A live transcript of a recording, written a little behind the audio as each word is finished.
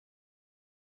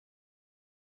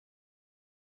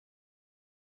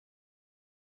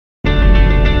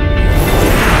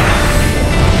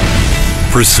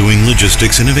pursuing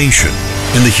logistics innovation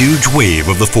in the huge wave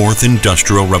of the fourth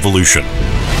industrial revolution,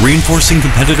 reinforcing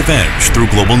competitive edge through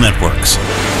global networks,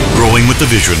 growing with the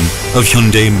vision of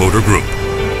Hyundai Motor Group,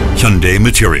 Hyundai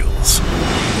Materials.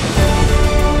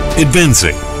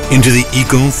 Advancing into the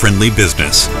eco-friendly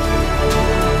business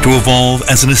to evolve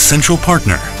as an essential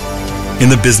partner in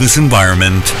the business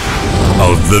environment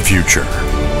of the future.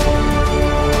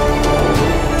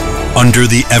 Under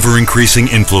the ever-increasing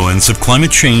influence of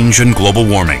climate change and global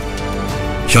warming,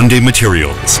 Hyundai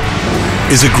Materials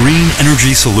is a green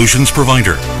energy solutions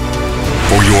provider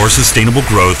for your sustainable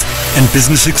growth and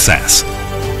business success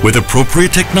with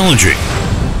appropriate technology,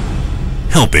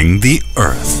 helping the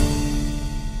Earth.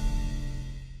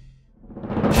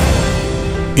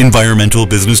 Environmental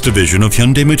Business Division of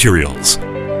Hyundai Materials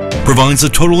provides a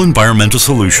total environmental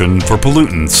solution for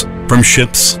pollutants from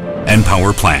ships and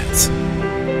power plants.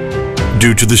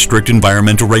 Due to the strict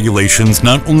environmental regulations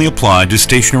not only applied to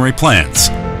stationary plants,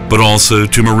 but also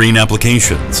to marine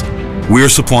applications, we are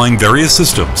supplying various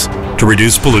systems to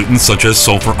reduce pollutants such as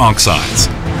sulfur oxides,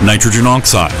 nitrogen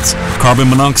oxides, carbon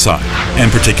monoxide, and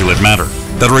particulate matter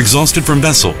that are exhausted from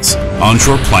vessels,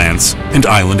 onshore plants, and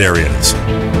island areas.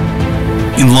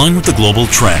 In line with the global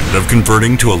trend of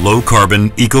converting to a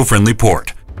low-carbon, eco-friendly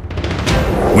port,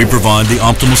 we provide the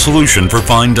optimal solution for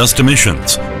fine dust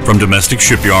emissions from domestic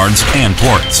shipyards and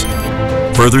ports,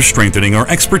 further strengthening our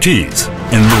expertise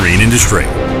in the marine industry.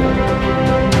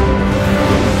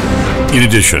 In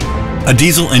addition, a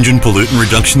diesel engine pollutant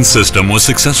reduction system was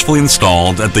successfully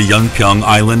installed at the Yeonpyeong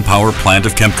Island Power Plant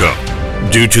of Kemco.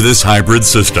 Due to this hybrid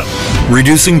system,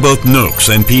 reducing both NOx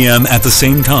and PM at the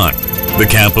same time, the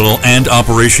capital and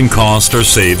operation costs are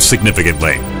saved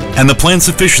significantly, and the plant's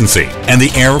efficiency and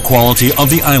the air quality of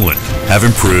the island have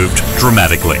improved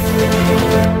dramatically.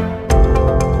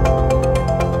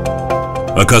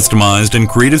 A customized and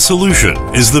creative solution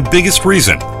is the biggest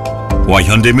reason why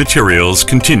Hyundai Materials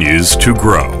continues to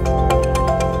grow.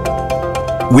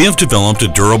 We have developed a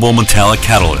durable metallic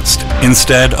catalyst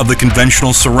instead of the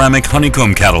conventional ceramic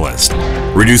honeycomb catalyst,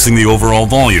 reducing the overall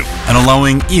volume and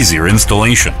allowing easier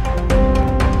installation.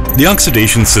 The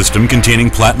oxidation system containing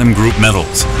platinum group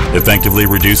metals effectively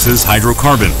reduces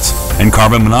hydrocarbons and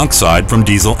carbon monoxide from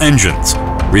diesel engines,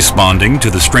 responding to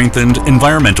the strengthened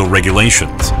environmental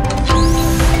regulations.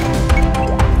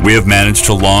 We have managed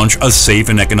to launch a safe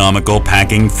and economical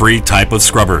packing-free type of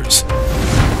scrubbers,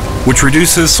 which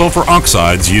reduces sulfur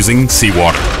oxides using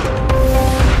seawater.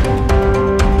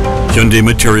 Hyundai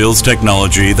Materials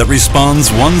technology that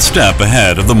responds one step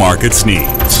ahead of the market's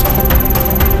needs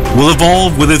will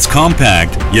evolve with its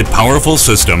compact yet powerful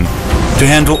system to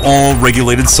handle all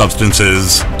regulated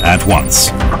substances at once.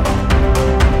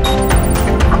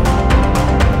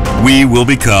 We will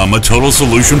become a total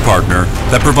solution partner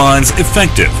that provides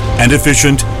effective and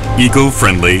efficient,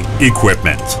 eco-friendly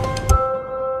equipment.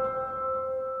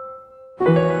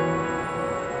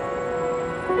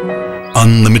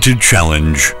 Unlimited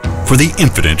challenge for the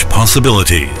infinite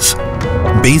possibilities.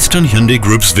 Based on Hyundai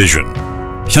Group's vision,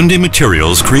 Hyundai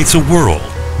Materials creates a world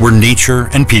where nature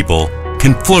and people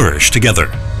can flourish together.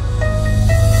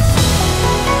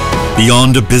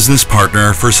 Beyond a business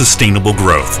partner for sustainable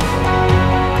growth,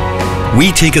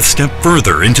 we take a step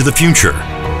further into the future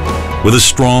with a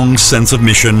strong sense of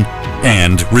mission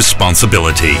and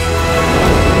responsibility.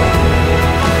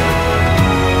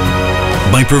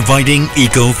 By providing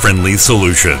eco-friendly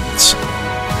solutions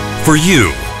for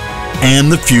you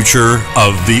and the future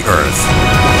of the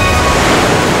Earth.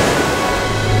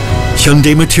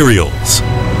 Hyundai Materials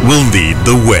will lead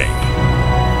the way.